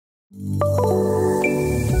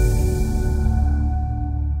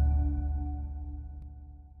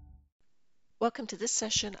Welcome to this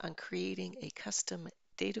session on creating a custom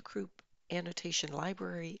DataGroup annotation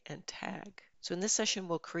library and tag. So in this session,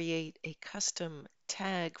 we'll create a custom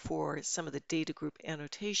tag for some of the DataGroup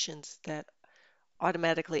annotations that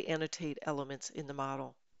automatically annotate elements in the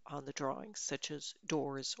model on the drawings, such as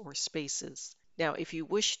doors or spaces. Now, if you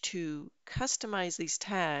wish to customize these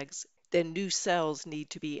tags, then new cells need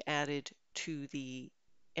to be added to the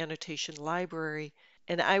annotation library.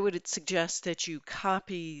 And I would suggest that you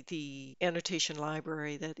copy the annotation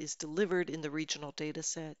library that is delivered in the regional data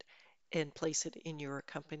set and place it in your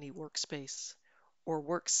company workspace or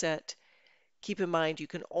work set. Keep in mind you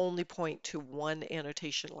can only point to one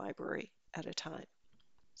annotation library at a time.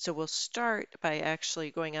 So we'll start by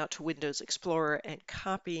actually going out to Windows Explorer and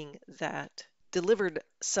copying that delivered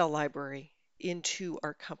cell library into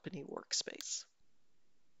our company workspace.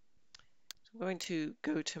 I'm going to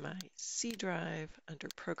go to my C drive under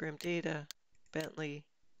Program Data, Bentley,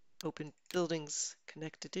 OpenBuildings,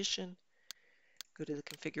 Connect Edition, go to the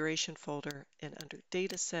Configuration folder and under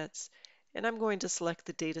Datasets, and I'm going to select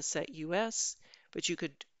the dataset US, but you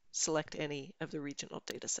could select any of the regional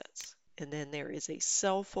datasets. And then there is a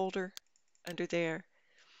cell folder under there,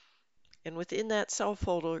 and within that cell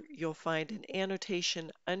folder you'll find an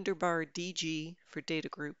annotation underbar DG for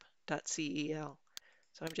DataGroup.cel.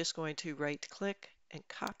 So I'm just going to right click and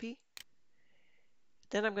copy.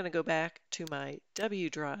 Then I'm going to go back to my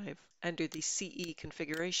W drive under the CE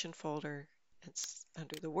configuration folder and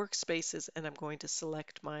under the workspaces, and I'm going to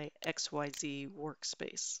select my XYZ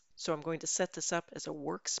workspace. So I'm going to set this up as a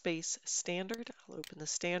workspace standard. I'll open the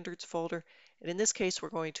standards folder, and in this case we're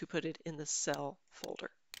going to put it in the cell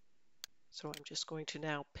folder. So I'm just going to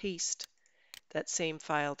now paste that same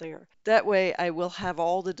file there. That way I will have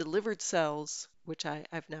all the delivered cells, which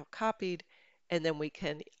I've now copied, and then we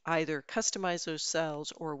can either customize those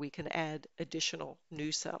cells or we can add additional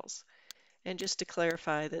new cells. And just to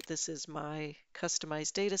clarify that this is my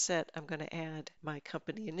customized data set, I'm going to add my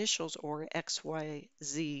company initials or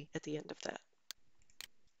XYZ at the end of that.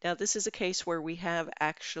 Now this is a case where we have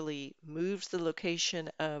actually moved the location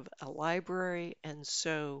of a library, and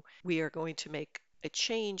so we are going to make a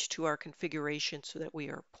change to our configuration so that we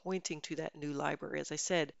are pointing to that new library. As I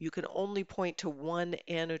said, you can only point to one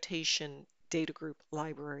annotation data group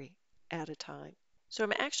library at a time. So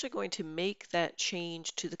I'm actually going to make that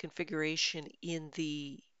change to the configuration in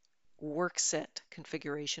the workset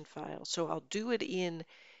configuration file. So I'll do it in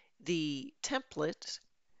the template,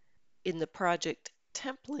 in the project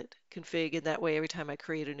template config, and that way every time I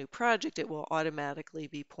create a new project it will automatically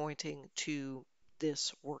be pointing to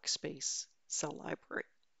this workspace cell library.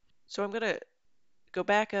 So I'm going to go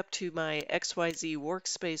back up to my XYZ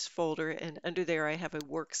workspace folder, and under there I have a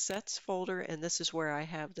worksets folder, and this is where I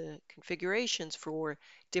have the configurations for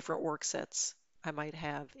different worksets I might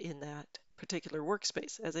have in that particular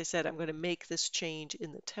workspace. As I said, I'm going to make this change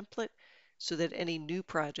in the template so that any new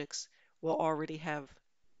projects will already have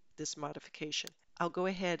this modification. I'll go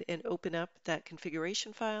ahead and open up that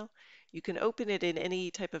configuration file. You can open it in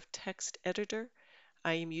any type of text editor.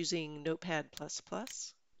 I am using Notepad++.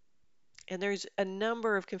 And there's a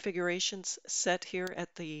number of configurations set here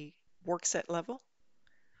at the workset level.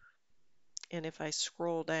 And if I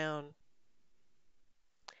scroll down,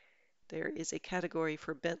 there is a category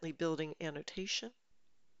for Bentley building annotation.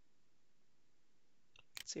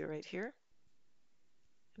 See right here.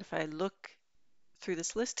 And if I look through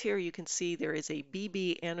this list here, you can see there is a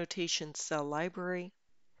BB annotation cell library,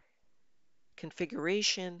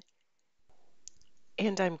 configuration,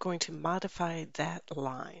 and I'm going to modify that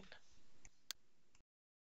line.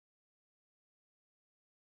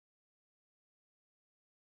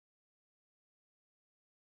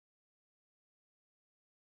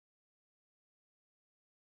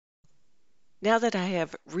 Now that I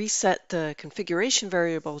have reset the configuration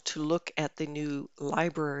variable to look at the new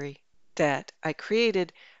library that I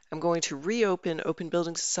created, I'm going to reopen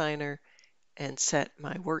OpenBuildings Designer and set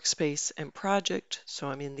my workspace and project. So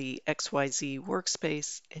I'm in the XYZ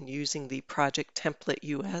workspace and using the project template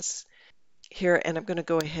US here, and I'm going to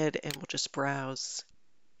go ahead and we'll just browse.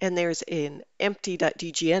 And there's an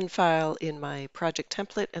empty.dgn file in my project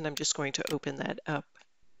template, and I'm just going to open that up.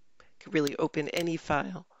 You can really open any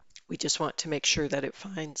file. We just want to make sure that it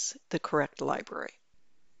finds the correct library.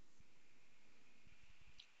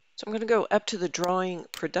 So I'm going to go up to the Drawing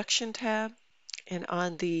Production tab, and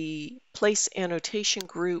on the Place Annotation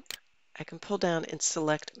group, I can pull down and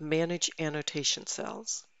select Manage Annotation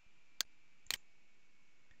Cells.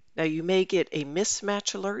 Now you may get a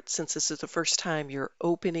mismatch alert since this is the first time you're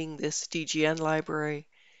opening this DGN library.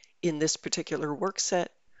 in this particular work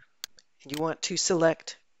set, and you want to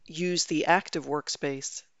select use the active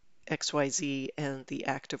workspace XYZ and the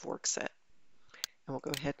active work set. And we'll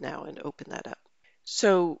go ahead now and open that up.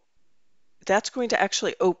 So that's going to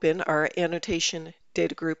actually open our annotation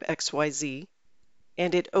data group XYZ,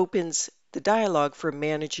 and it opens the dialog for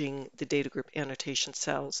managing the data group annotation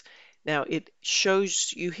cells. Now it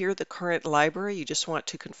shows you here the current library. You just want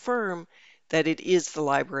to confirm that it is the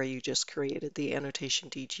library you just created, the annotation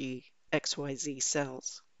DG XYZ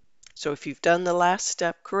cells. So if you've done the last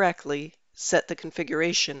step correctly, set the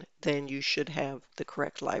configuration, then you should have the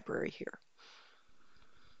correct library here.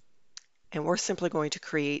 And we're simply going to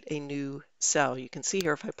create a new cell. You can see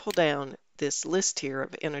here, if I pull down this list here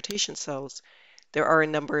of annotation cells, there are a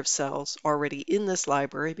number of cells already in this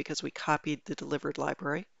library because we copied the delivered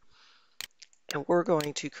library. And we're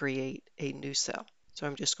going to create a new cell. So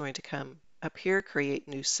I'm just going to come up here, create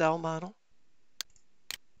new cell model.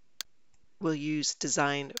 We'll use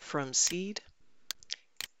design from seed.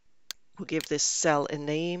 We'll give this cell a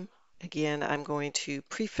name. Again, I'm going to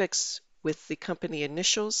prefix with the company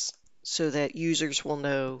initials so that users will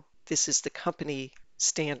know this is the company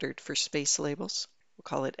standard for space labels. We'll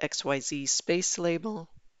call it XYZ space label.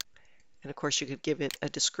 And of course you could give it a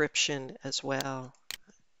description as well.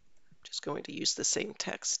 I'm just going to use the same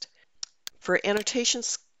text. For annotation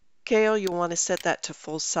scale, you'll want to set that to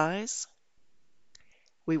full size.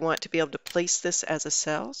 We want to be able to place this as a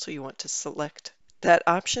cell, so you want to select that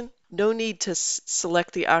option. No need to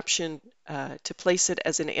select the option to place it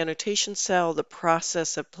as an annotation cell. The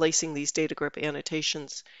process of placing these data group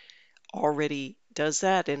annotations already does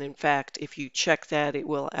that, and in fact, if you check that, it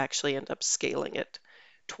will actually end up scaling it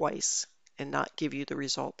twice and not give you the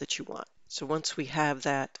result that you want. So once we have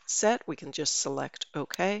that set, we can just select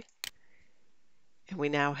OK, and we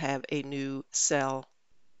now have a new cell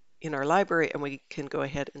in our library, and we can go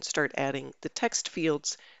ahead and start adding the text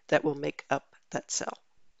fields that will make up that cell.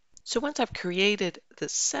 So once I've created the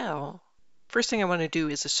cell, first thing I want to do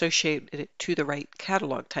is associate it to the right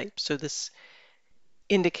catalog type. So this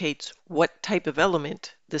indicates what type of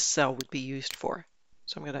element this cell would be used for.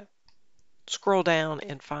 So I'm going to scroll down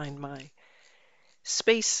and find my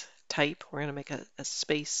space type. We're going to make a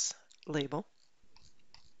space label.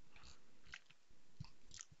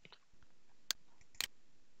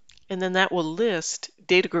 And then that will list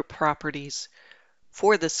data group properties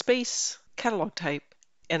for the space catalog type,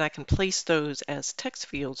 and I can place those as text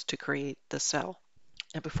fields to create the cell.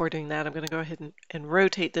 And before doing that, I'm going to go ahead and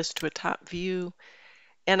rotate this to a top view,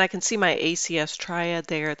 and I can see my ACS triad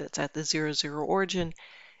there that's at the 0, 0 origin,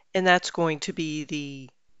 and that's going to be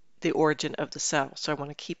the origin of the cell. So I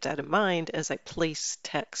want to keep that in mind as I place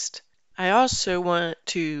text. I also want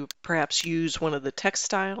to perhaps use one of the text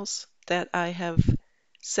styles that I have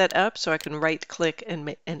set up, so I can right click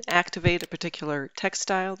and activate a particular text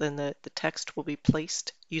style. Then the text will be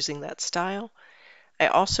placed using that style. I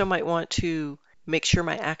also might want to make sure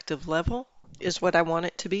my active level is what I want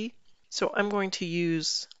it to be. So I'm going to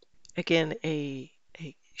use, again, a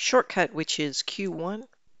shortcut, which is Q1.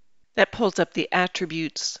 That pulls up the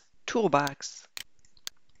attributes toolbox,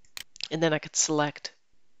 and then I could select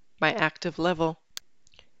my active level.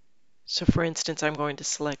 So for instance, I'm going to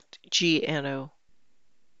select GANO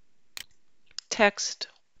text,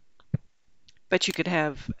 but you could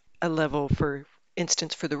have a level, for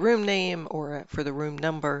instance, for the room name or for the room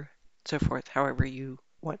number, so forth, however you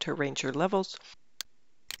want to arrange your levels.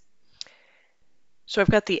 So I've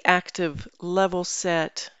got the active level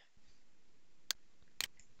set,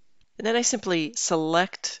 and then I simply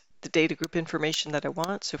select the data group information that I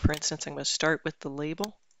want. So for instance, I'm going to start with the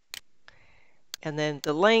label, and then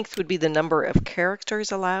the length would be the number of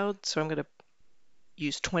characters allowed. So I'm going to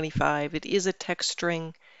use 25. It is a text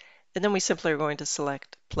string. And then we simply are going to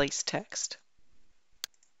select place text.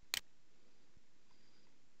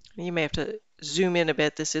 You may have to zoom in a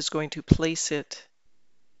bit. This is going to place it,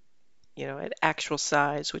 at actual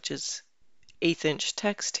size, which is 1/8 inch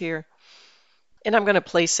text here. And I'm going to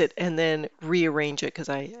place it and then rearrange it because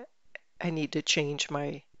I need to change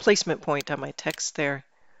my placement point on my text there.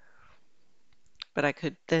 But I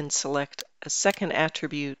could then select a second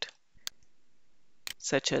attribute,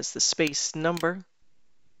 such as the space number.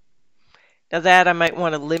 Now that I might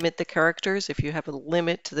want to limit the characters. If you have a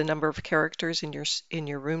limit to the number of characters in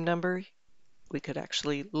your room number, we could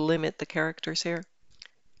actually limit the characters here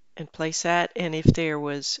and place that. And if there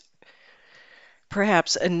was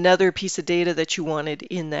perhaps another piece of data that you wanted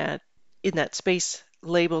in that space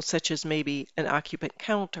label, such as maybe an occupant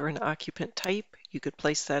count or an occupant type, you could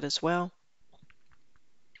place that as well.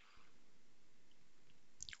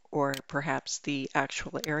 Or perhaps the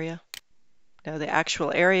actual area. Now the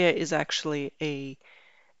actual area is actually a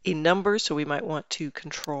number, so we might want to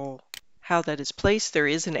control how that is placed. There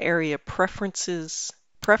is an area preference,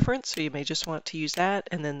 so you may just want to use that,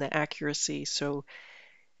 and then the accuracy. So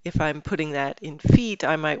if I'm putting that in feet,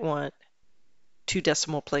 I might want 2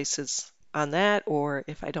 decimal places on that, or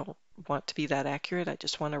if I don't want to be that accurate, I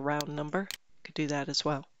just want a round number, I could do that as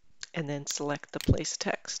well. And then select the place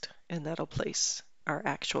text, and that'll place our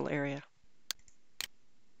actual area.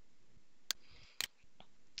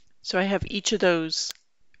 So I have each of those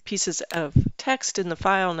pieces of text in the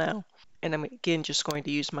file now, and I'm again just going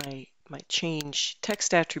to use my change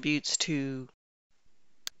text attributes to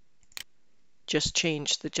just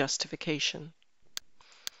change the justification.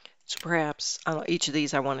 So perhaps on each of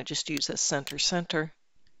these I want to just use a center.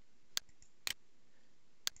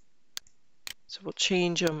 So we'll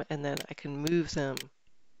change them, and then I can move them,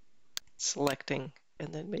 selecting,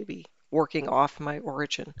 and then maybe working off my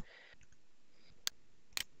origin.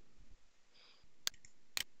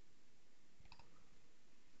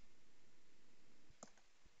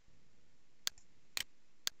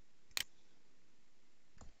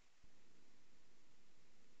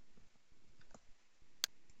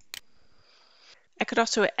 I could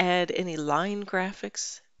also add any line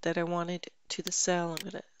graphics that I wanted to the cell. I'm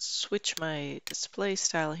going to switch my display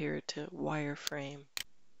style here to wireframe,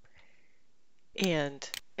 and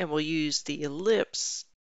we'll use the ellipse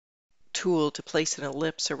tool to place an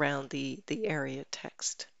ellipse around the area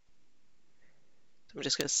text. So I'm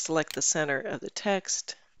just going to select the center of the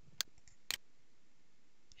text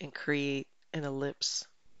and create an ellipse.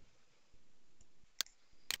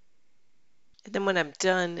 And then when I'm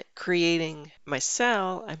done creating my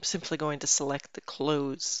cell, I'm simply going to select the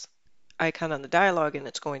close icon on the dialog, and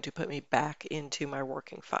it's going to put me back into my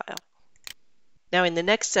working file. Now in the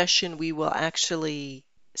next session, we will actually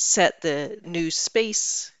set the new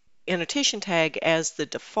space annotation tag as the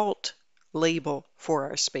default label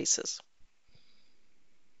for our spaces.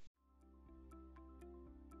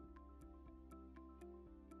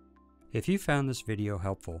 If you found this video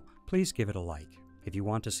helpful, please give it a like. If you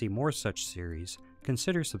want to see more such series,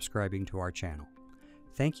 consider subscribing to our channel.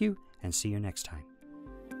 Thank you, and see you next time.